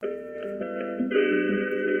With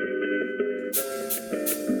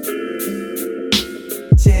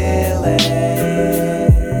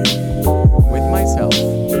myself.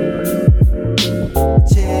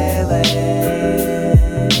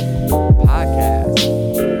 Podcast.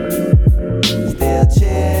 Still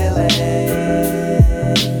chillin'.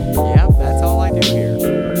 Yep, that's all I do here.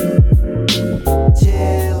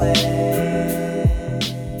 Chillin'.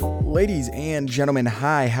 Ladies and gentlemen,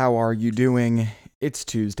 hi, how are you doing? It's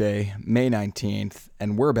Tuesday, May 19th,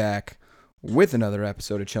 and we're back with another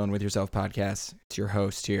episode of Chillin' With Yourself podcast. It's your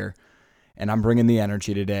host here, and I'm bringing the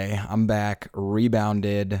energy today. I'm back,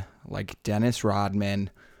 rebounded like Dennis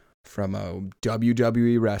Rodman from a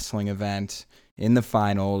WWE wrestling event in the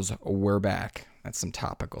finals. We're back. That's some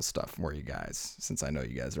topical stuff for you guys, since I know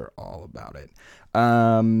you guys are all about it.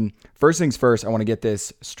 First things first, I want to get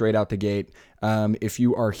this straight out the gate. If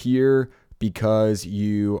you are here because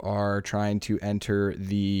you are trying to enter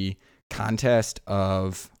the contest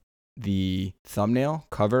of the thumbnail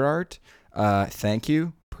cover art, thank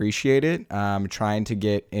you. Appreciate it. I'm trying to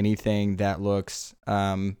get anything that looks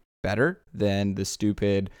better than the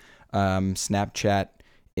stupid Snapchat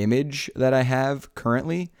image that I have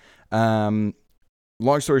currently. Long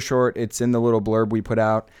story short, it's in the little blurb we put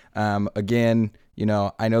out. Again, you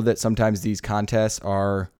know, I know that sometimes these contests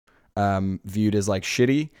are viewed as like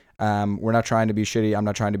shitty. We're not trying to be shitty. I'm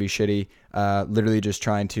not trying to be shitty. Literally just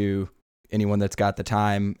trying to, anyone that's got the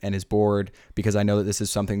time and is bored, because I know that this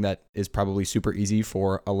is something that is probably super easy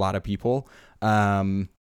for a lot of people. We're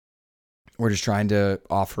just trying to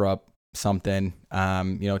offer up something,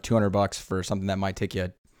 $200 for something that might take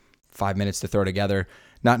you 5 minutes to throw together.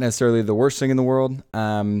 Not necessarily the worst thing in the world.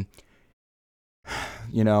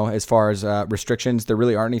 As far as restrictions, there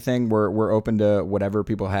really aren't anything. We're open to whatever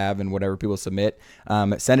people have and whatever people submit.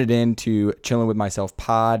 Send it in to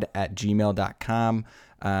chillingwithmyselfpod@gmail.com.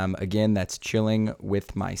 Again, that's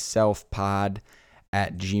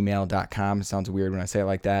chillingwithmyselfpod@gmail.com. It sounds weird when I say it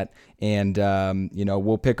like that. And,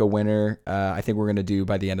 we'll pick a winner. I think we're going to do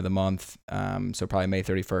by the end of the month. So probably May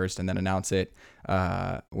 31st, and then announce it,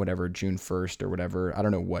 June 1st or whatever. I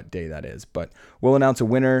don't know what day that is, but we'll announce a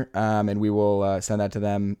winner, and we will send that to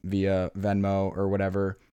them via Venmo or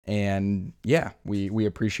whatever. And yeah, we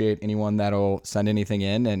appreciate anyone that'll send anything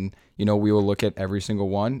in, and, we will look at every single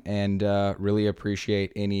one and really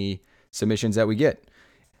appreciate any submissions that we get.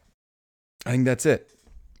 I think that's it.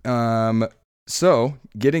 So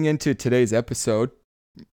getting into today's episode,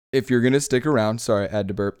 if you're going to stick around, sorry, I had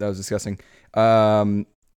to burp. That was disgusting.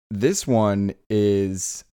 This one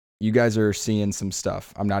is, you guys are seeing some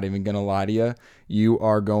stuff. I'm not even going to lie to you. You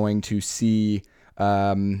are going to see,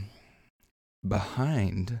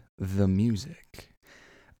 behind the music.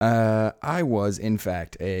 I was in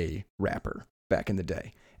fact a rapper back in the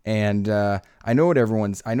day. And I know what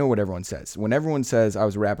everyone says. When everyone says I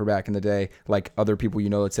was a rapper back in the day, like other people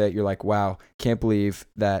that say it, you're like, wow, can't believe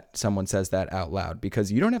that someone says that out loud,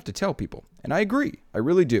 because you don't have to tell people. And I agree. I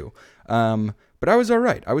really do. But I was all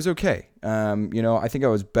right. I was okay. I think I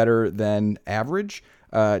was better than average.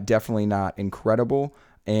 Definitely not incredible.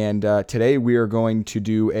 And today we are going to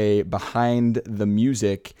do a behind the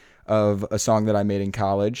music of a song that I made in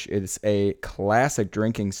college. It's a classic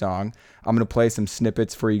drinking song. I'm going to play some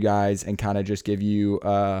snippets for you guys and kind of just give you,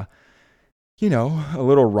 a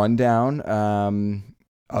little rundown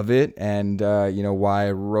of it, and, why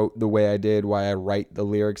I wrote the way I did, why I write the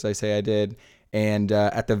lyrics I say I did. And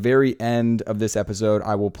at the very end of this episode,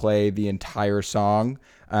 I will play the entire song,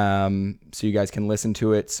 so you guys can listen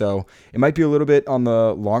to it. So it might be a little bit on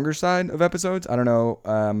the longer side of episodes. I don't know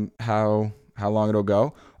how long it'll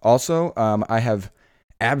go. Also, I have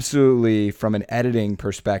absolutely, from an editing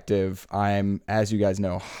perspective, I'm, as you guys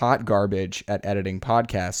know, hot garbage at editing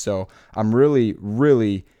podcasts. So I'm really,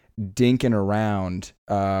 really dinking around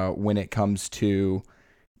when it comes to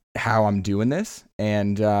how I'm doing this.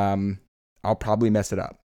 And I'll probably mess it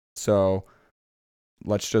up. So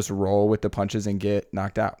let's just roll with the punches and get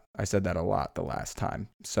knocked out. I said that a lot the last time.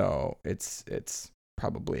 So it's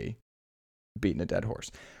probably beating a dead horse.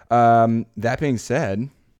 That being said,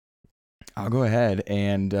 I'll go ahead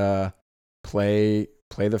and play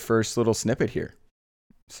the first little snippet here.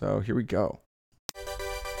 So here we go.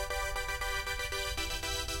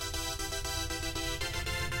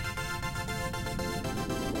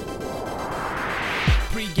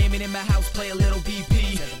 Pre-gaming in my house, play a little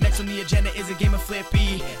BP. Next on the agenda is a game of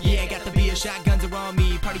Flippy. Yeah, got the beer, shotguns are on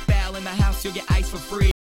me. Party foul in my house, you'll get ice for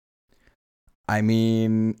free. I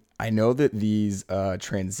mean, I know that these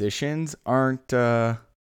transitions aren't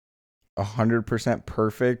 100%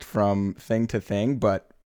 perfect from thing to thing,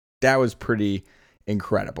 but that was pretty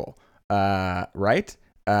incredible, right?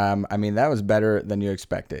 I mean, that was better than you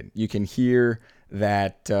expected. You can hear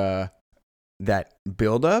that that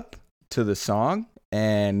build up to the song,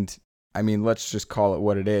 and I mean, let's just call it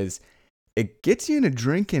what it is. It gets you in a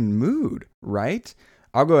drinking mood, right?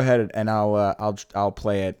 I'll go ahead and I'll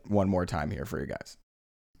play it one more time here for you guys.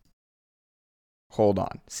 Hold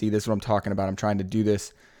on. See, this is what I'm talking about. I'm trying to do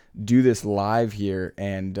this live here,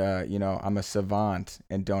 and I'm a savant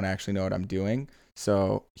and don't actually know what I'm doing.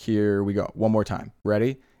 So here we go. One more time.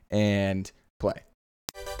 Ready? And play.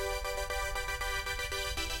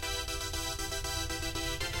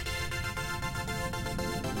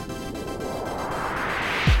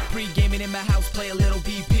 Pre-gaming in my house, play a little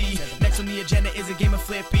BP. Next on the agenda is a game of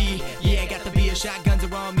Flippy. Yeah, got the beer, shotguns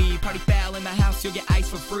are on me. Party foul in my house, you'll get ice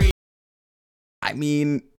for free. I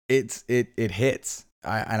mean, it hits.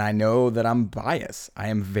 I know that I'm biased. I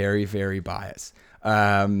am very, very biased.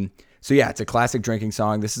 So yeah, it's a classic drinking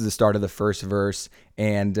song. This is the start of the first verse,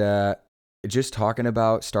 and just talking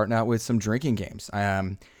about starting out with some drinking games.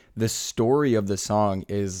 The story of the song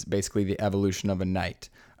is basically the evolution of a night.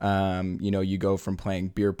 You go from playing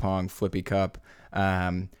beer pong, flippy cup,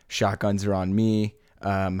 shotguns are on me,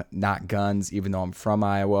 not guns, even though I'm from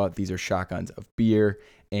Iowa. These are shotguns of beer,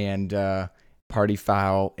 and party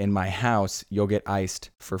foul in my house, you'll get iced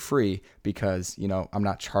for free because, I'm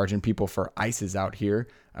not charging people for ices out here.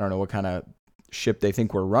 I don't know what kind of ship they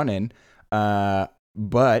think we're running.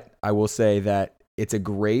 But I will say that it's a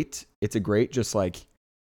great just like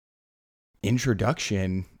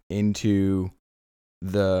introduction into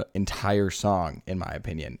the entire song, in my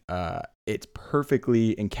opinion. It's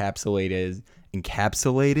perfectly encapsulated.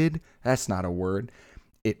 That's not a word.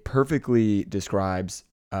 It perfectly describes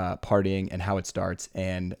partying and how it starts,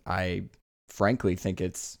 and I frankly think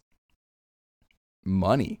it's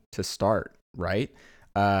money to start, right?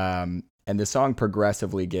 And the song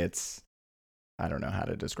progressively gets, I don't know how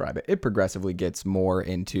to describe it. It progressively gets more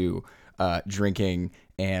into drinking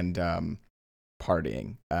and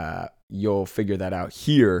partying. You'll figure that out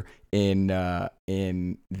here in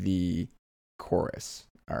the chorus.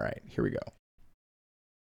 All right, here we go.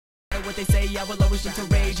 What they say, I will always to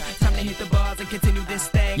rage. Time to hit the bars and continue this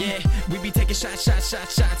thing. Yeah, we be taking shots.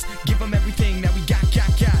 Give them everything that we got.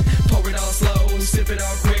 Pour it all slow, sip it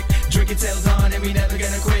all quick. Drink it till dawn and we never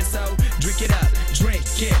gonna quit. So drink it up, drink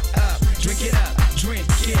it up, drink it up, drink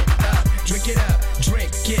it up, drink it up,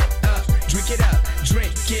 drink it up, drink it up,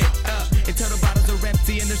 drink it up. Until the bottles are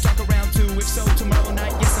empty and there's stock around too. If so, tomorrow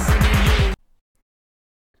night, yes, I'm bringing you.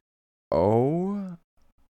 Oh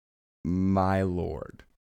my Lord.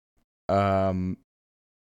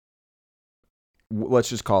 Let's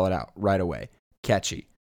just call it out right away. Catchy,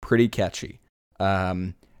 pretty catchy.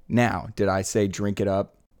 Now, did I say drink it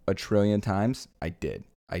up a trillion times? I did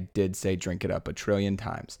say drink it up a trillion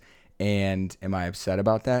times. And am I upset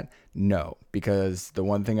about that? No, because the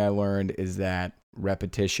one thing I learned is that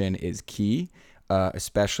repetition is key,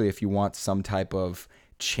 especially if you want some type of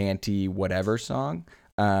chanty whatever song.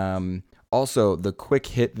 Also, the quick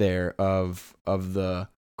hit there of the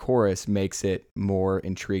chorus makes it more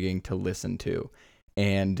intriguing to listen to,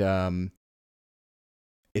 and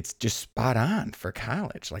it's just spot on for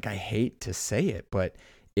college. Like, I hate to say it, but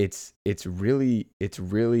it's really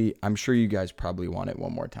I'm sure you guys probably want it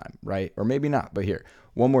one more time, right? Or maybe not, but here,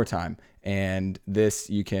 one more time, and this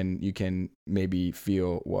you can maybe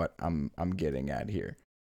feel what I'm getting at here.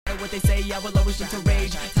 What they say, I will always to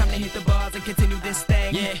rage. Time to hit the bars and continue this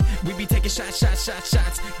thing. Yeah, we be taking shots.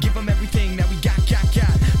 Give them everything that we got.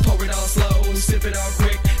 Pour it all slow, sip it all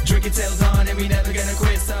quick. Drink it till dawn and we never gonna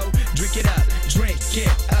quit. So drink it up, drink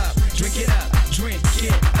it up, drink it up, drink it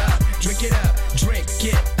up, drink it up, drink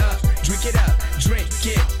it up, drink it up, drink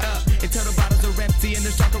it up. Until the bottles are empty and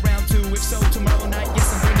there's stock around too. If so, tomorrow night,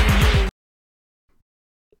 yes, I'm bringing you.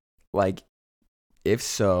 Like, if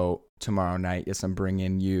so, tomorrow night, yes, I'm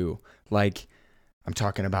bringing you. Like, I'm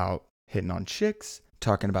talking about hitting on chicks,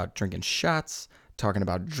 talking about drinking shots, talking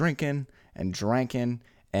about drinking and dranking,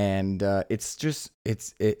 and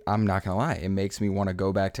I'm not gonna lie, it makes me want to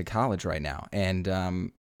go back to college right now.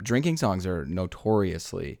 And drinking songs are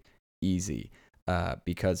notoriously easy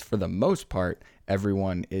because for the most part,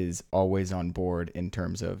 everyone is always on board in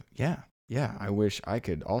terms of, yeah, I wish I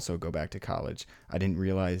could also go back to college. I didn't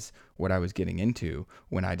realize what I was getting into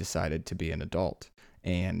when I decided to be an adult.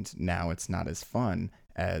 And now it's not as fun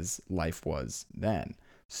as life was then.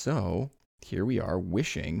 So here we are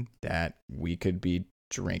wishing that we could be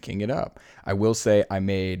drinking it up. I will say I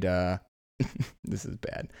made, this is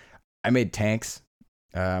bad. I made tanks.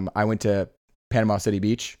 I went to Panama City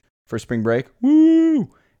Beach for spring break. Woo!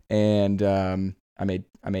 And I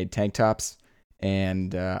made tank tops.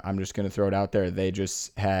 And I'm just going to throw it out there. They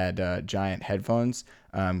just had giant headphones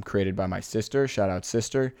created by my sister. Shout out,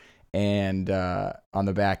 sister. And on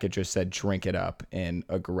the back, it just said "Drink It Up" in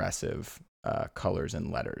aggressive colors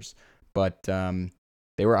and letters. But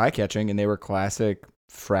they were eye-catching, and they were classic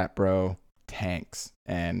frat bro tanks.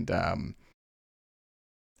 And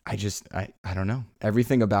I don't know.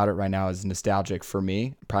 Everything about it right now is nostalgic for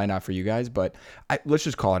me. Probably not for you guys, but let's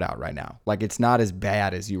just call it out right now. Like, it's not as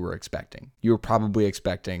bad as you were expecting. You were probably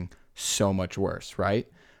expecting so much worse, right?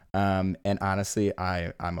 And honestly,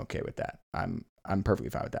 I'm okay with that. I'm perfectly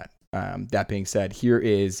fine with that. That being said, here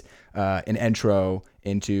is an intro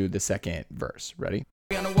into the second verse. Ready?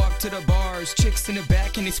 On a walk to the bars, chicks in the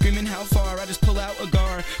back and they screaming how far. I just pull out a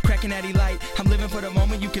gar, cracking natty light. I'm living for the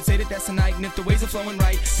moment, you could say that that's a night. And if the waves are flowing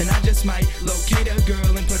right, then I just might locate a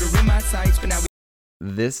girl and put her in my sights. But now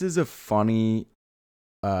this is a funny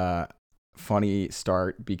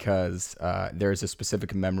start because there's a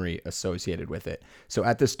specific memory associated with it. So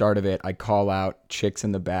at the start of it, I call out chicks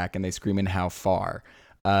in the back and they screaming how far.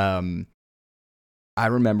 I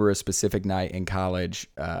remember a specific night in college.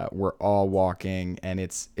 We're all walking, and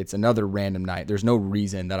it's another random night. There's no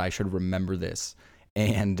reason that I should remember this,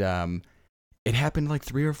 and it happened like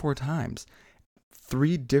 3 or 4 times.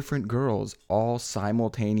 3 different girls, all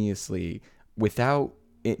simultaneously, without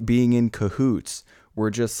it being in cahoots,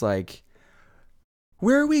 were just like,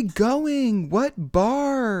 "Where are we going? What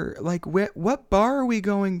bar? Like, what bar are we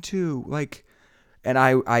going to?" Like, and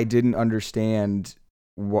I didn't understand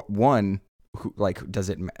what one. Who, like, does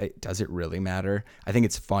it really matter? I think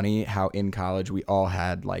it's funny how in college we all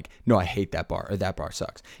had like, no, I hate that bar, or that bar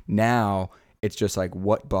sucks. Now it's just like,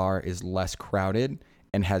 what bar is less crowded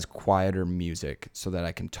and has quieter music so that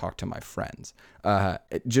I can talk to my friends.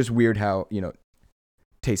 Just weird how,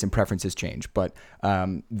 taste and preferences change. But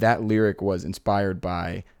that lyric was inspired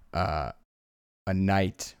by a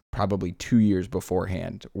night probably 2 years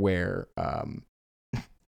beforehand where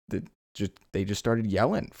they just started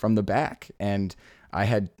yelling from the back, and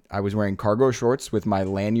I was wearing cargo shorts with my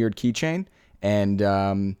lanyard keychain, and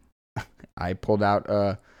I pulled out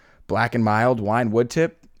a Black and Mild wine wood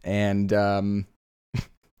tip and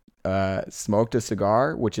smoked a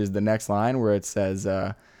cigar, which is the next line where it says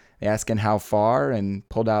asking how far, and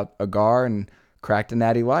pulled out a gar and cracked a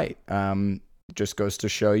natty light. Just goes to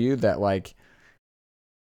show you that, like,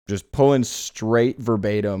 just pulling straight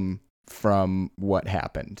verbatim from what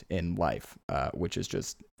happened in life, which is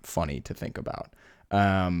just funny to think about.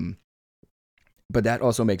 But that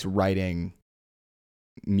also makes writing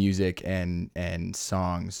music and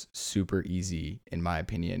songs super easy, in my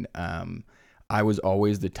opinion. I was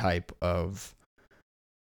always the type that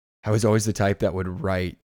would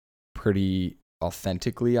write pretty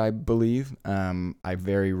authentically, I believe. I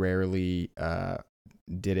very rarely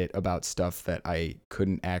did it about stuff that I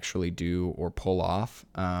couldn't actually do or pull off.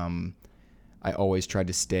 I always tried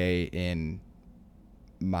to stay in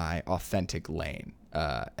my authentic lane.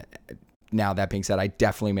 Now, that being said, I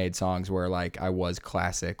definitely made songs where, like, I was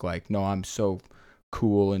classic, like, no, I'm so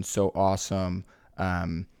cool and so awesome,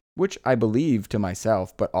 which I believe to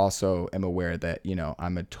myself, but also am aware that,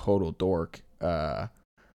 I'm a total dork,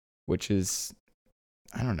 which is,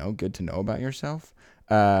 I don't know, good to know about yourself.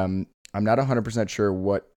 I'm not 100% sure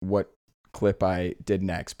what clip I did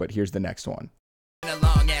next, but here's the next one. a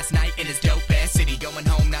long ass night in this dope ass city, going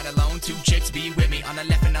home not alone. 2 chicks be with me on the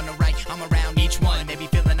left and on the right. I'm around each one, they be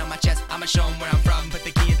feeling on my chest. I'ma show 'em where I'm from. Put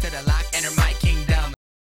the key into the lock, enter my kingdom.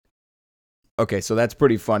 Okay, so that's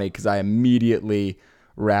pretty funny because I immediately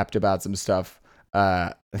rapped about some stuff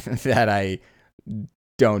that I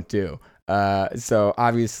don't do. So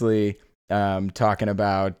obviously, talking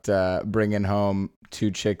about bringing home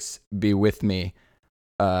 2 chicks be with me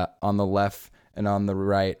on the left and on the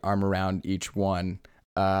right, arm around each one.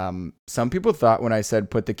 Some people thought when I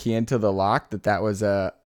said put the key into the lock that was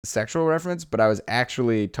a sexual reference, but I was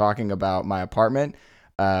actually talking about my apartment.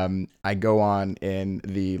 I go on in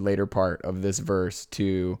the later part of this verse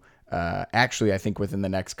to actually, I think within the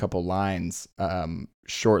next couple lines,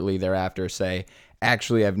 shortly thereafter, say,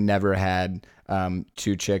 actually, I've never had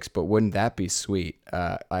 2 chicks, but wouldn't that be sweet?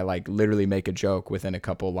 I like literally make a joke within a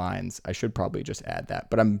couple lines. I should probably just add that,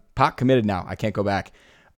 but I'm pot committed now. I can't go back.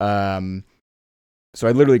 So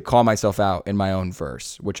I literally call myself out in my own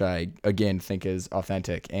verse, which I, again, think is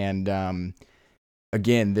authentic. And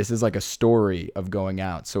again, this is like a story of going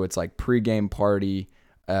out. So it's like pregame party,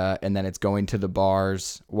 and then it's going to the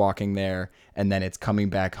bars, walking there, and then it's coming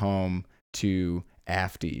back home to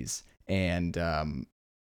afties. And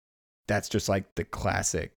that's just like the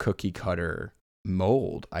classic cookie cutter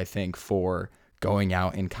mold, I think, for going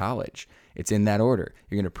out in college. It's in that order.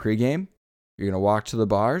 You're going to pregame, You're going to walk to the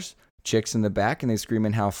bars, chicks in the back, and they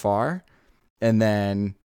screaming how far, and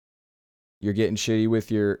then you're getting shitty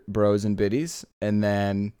with your bros and biddies, and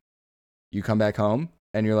then you come back home,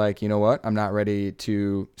 and you're like, you know what? I'm not ready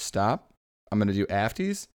to stop. I'm going to do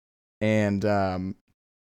afties, and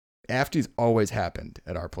afties always happened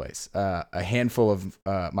at our place. A handful of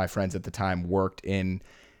my friends at the time worked in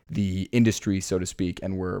the industry, so to speak,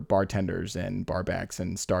 and were bartenders and barbacks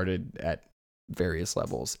and started at various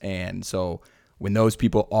levels. And so when those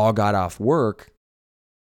people all got off work,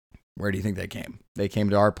 where do you think they came? They came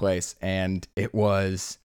to our place, and it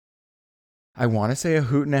was, I want to say a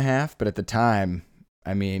hoot and a half, but at the time,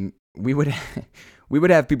 I mean, we would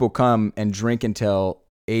have people come and drink until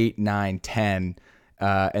 8, 9, 10,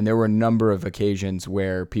 and there were a number of occasions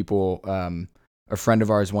where people, a friend of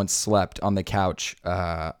ours once slept on the couch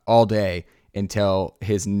all day until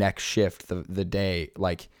his next shift, the day,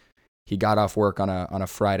 like he got off work on a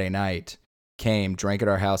Friday night, came, drank at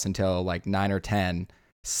our house until like 9 or 10,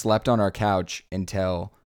 slept on our couch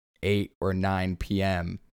until 8 or 9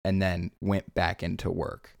 p.m., and then went back into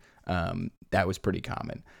work. That was pretty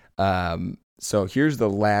common. So here's the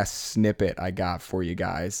last snippet I got for you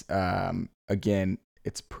guys. Again,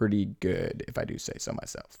 it's pretty good if I do say so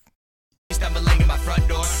myself. Stumbling in my front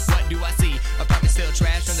door, what do I see? Apartment still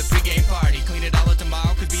trash from the pregame party. Clean it all up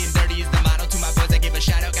tomorrow, cause being dirty is the motto. To my boys I give a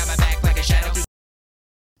shout out, got my back like a shadow.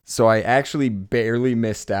 So I actually barely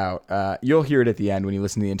missed out. You'll hear it at the end when you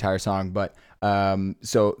listen to the entire song, but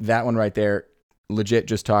so that one right there, legit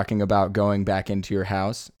just talking about going back into your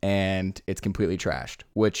house and it's completely trashed,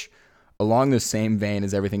 which along the same vein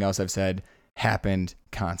as everything else I've said, happened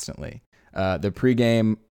constantly. The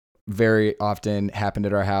pregame very often happened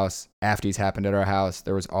at our house. Afties happened at our house.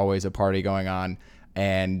 There was always a party going on,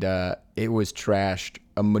 and it was trashed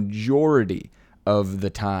a majority of the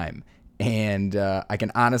time. And I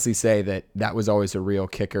can honestly say that was always a real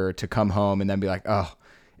kicker to come home and then be like, oh,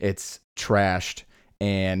 it's trashed,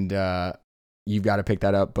 and you've got to pick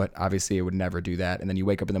that up. But obviously it would never do that. And then you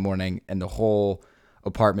wake up in the morning and the whole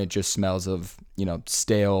apartment just smells of,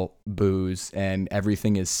 stale booze, and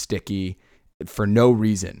everything is sticky for no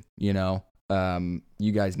reason. You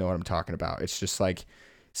guys know what I'm talking about. It's just like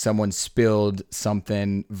someone spilled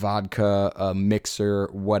something, vodka, a mixer,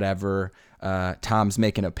 whatever. Tom's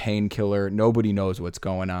making a painkiller. Nobody knows what's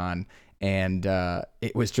going on. And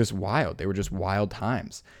it was just wild. They were just wild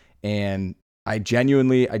times. And I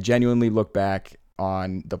genuinely look back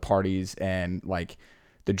on the parties and like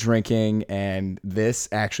the drinking, and this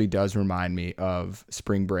actually does remind me of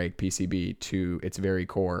spring break PCB to its very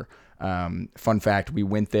core. Fun fact, we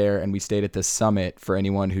went there and we stayed at the Summit. For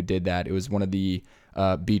anyone who did that, it was one of the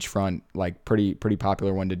beachfront, like pretty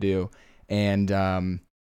popular one to do. And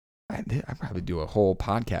I'd probably do a whole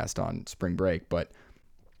podcast on spring break, but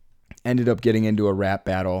ended up getting into a rap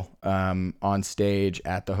battle on stage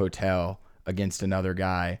at the hotel against another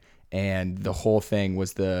guy. And the whole thing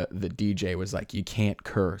was the DJ was like, you can't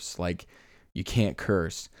curse.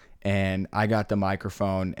 And I got the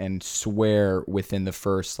microphone and swear within the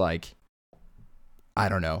first, I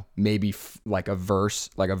don't know, maybe like a verse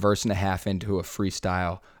and a half into a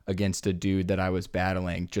freestyle against a dude that I was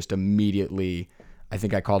battling, just immediately, I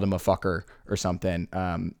think I called him a fucker or something,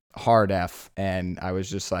 hard F. And I was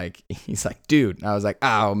just like, he's like, dude. And I was like,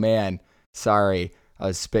 oh man, sorry. I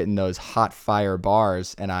was spitting those hot fire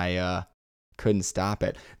bars and I couldn't stop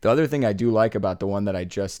it. The other thing I do like about the one that I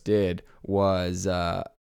just did was I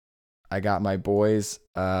got my boys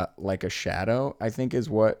like a shadow, I think is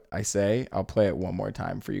what I say. I'll play it one more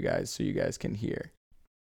time for you guys so you guys can hear.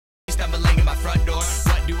 Stumbling in my front door,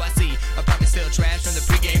 what do I see? Apartment still trash from the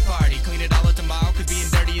pregame party. Clean it all up tomorrow, cause being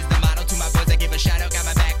dirty is the motto. To my boys I give a shout out, got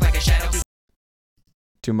my back like a shadow.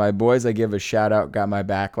 To my boys I give a shout out, got my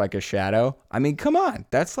back like a shadow. I mean, come on.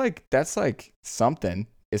 That's like something.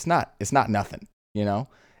 It's not nothing,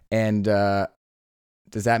 And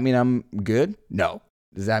does that mean I'm good? No.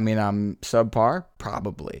 Does that mean I'm subpar?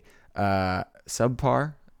 Probably.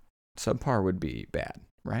 Subpar would be bad,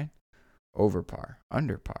 right? Overpar,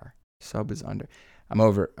 underpar, sub is under. I'm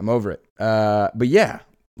over it. But yeah,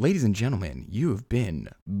 ladies and gentlemen, you have been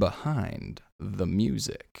behind the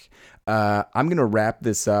music. I'm going to wrap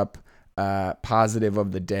this up. Positive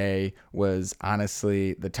of the day was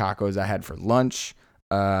honestly the tacos I had for lunch.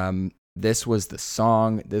 This was the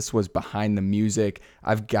song. This was behind the music.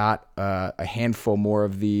 I've got a handful more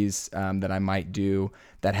of these that I might do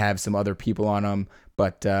that have some other people on them.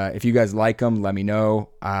 But if you guys like them, let me know.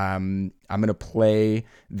 I'm going to play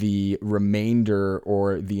the remainder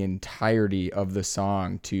or the entirety of the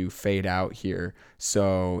song to fade out here.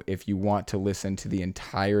 So if you want to listen to the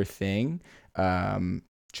entire thing,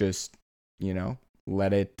 just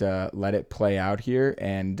let it play out here.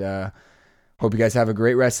 And hope you guys have a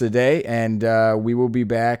great rest of the day. And we will be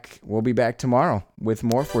back. We'll be back tomorrow with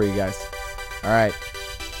more for you guys. All right.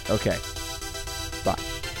 Okay. Bye.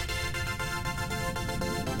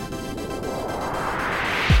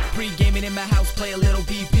 Pre-gaming in my house, play a little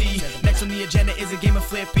BP. Next on the agenda is a game of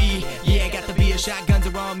Flippy. Yeah, got the beer, shotguns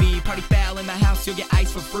are on me. Party foul in my house, you'll get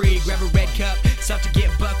ice for free. Grab a red cup, start to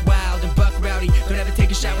get buck wild and buck rowdy. Don't ever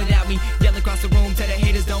take a shot without me. Yell across the room, tell the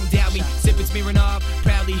haters don't doubt me. Sipping, smearing off,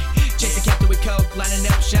 proudly. Chase the captain with coke, lining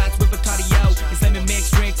up shots with a cardio. It's lemon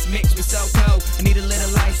mixed drinks, mixed with SoCo. I need a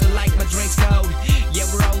little ice, I like my drinks cold. Yeah,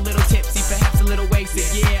 we're all a little tipsy, perhaps a little wasted.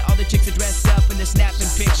 Yeah, all the chicks are dressed up and they're snapping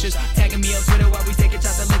pictures, tagging me on Twitter while we taking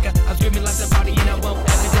shots of liquor. I'm screaming like a party and I won't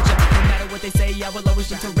ever ditch ya. No matter what they say, I will always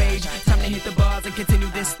shift to rage. Time to hit the bars and continue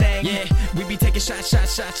this thing. Yeah, we be taking shots.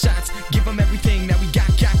 Give them everything that we got.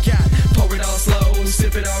 Pour it all slow,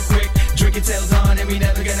 sip it all quick. Drink it till dawn and we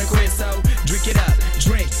never gonna quit. So drink it up,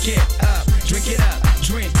 drink it up, drink it up,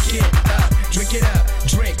 drink it up, drink it up,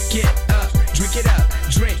 drink it up, drink it up,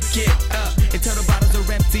 drink it up. Until the bottles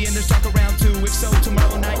are empty and there's talk around too. If so,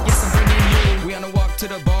 tomorrow night, yes, I'm bringing you. We on a walk to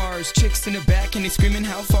the bars, chicks in the back and they screaming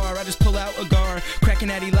how far. I just pull out a gar, cracking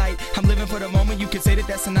natty light. I'm living for the moment, you could say that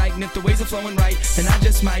that's a night. And if the waves are flowing right, then I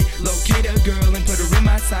just might locate a girl and put her in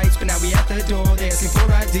my sights. But now we at the door, they asking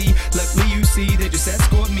for ID. Luckily you see, they just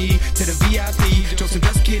escort me to the VIP. Jokes, I'm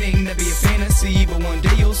just kidding, that'd be a fantasy. But one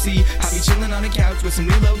day you'll see, I'll be chilling on the couch with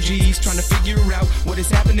some real OGs, trying to figure out what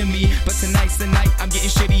has happened to me. But tonight's the night, I'm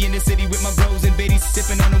getting shitty in the city with my bros and biddies,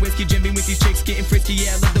 sipping on a whiskey, jimbing with these chicks, getting frisky.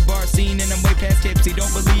 Yeah, I love the bar scene and I'm way past tipsy.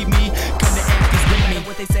 Don't believe me? Come to ask us with me.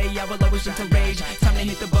 What they say, I will always shift to rage. Time to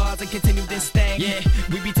hit the bars and continue this thing. Yeah,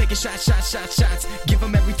 we be taking shots. Give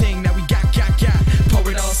them everything that we got. Pour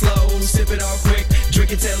it all slow, sip it all quick.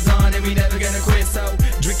 Drink it till dawn and we never gonna quit. So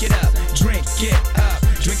drink it up, drink it up,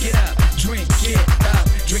 drink it up, drink it up,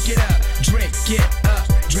 drink it up, drink it up,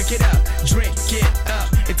 drink it up, drink it up.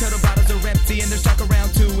 Until the bottles are empty and there's talk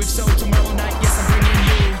around too. If so, tomorrow night, yes, I'm bringing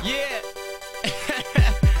you. Yeah.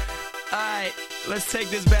 Alright, let's take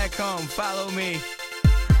this back home. Follow me.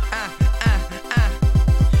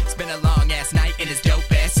 It's been a long ass night in this dope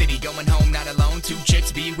ass city. Going home not alone, two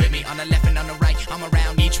chicks be with me. On the left and on the right, I'm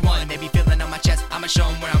around each one. They be feeling on my chest, I'ma show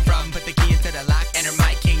them where I'm from. Put the key into the lock, enter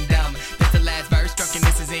my kingdom. That's the last verse,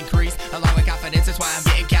 drunkenness is increased. Along with confidence, that's why I'm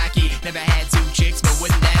getting cocky. Never had two chicks, but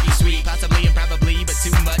wouldn't that be sweet? Possibly and probably, but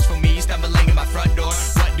too much for me. Stumbling in my front door,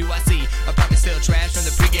 what do I see? Apartment still trash from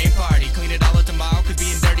the pregame party. Clean it all up tomorrow, cause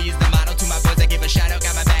being dirty is the motto. To my boys I give a shout out,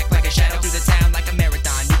 got my back like a shadow. Through the town like a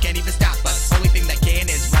marathon, you can't even stop us. Only thing that can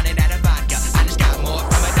is running out of vodka. I just got more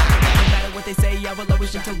from a doctor. No matter what they say, I will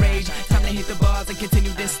always shift to rage. Time to hit the bars and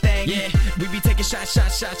continue this thing. Yeah, we be taking shots.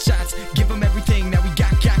 Give them everything that we got.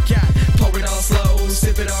 Pour it all slow,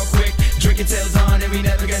 sip it all quick. Drink it till dawn and we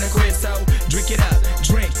never gonna quit. So drink it up,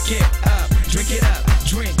 drink it up, drink it up,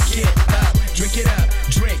 drink it up, drink it up,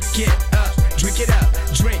 drink it up, drink it up,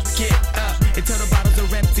 drink it up. Until the bottles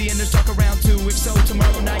are empty and there's talk around too. If so,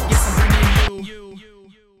 tomorrow night, yes, I'm bringing you.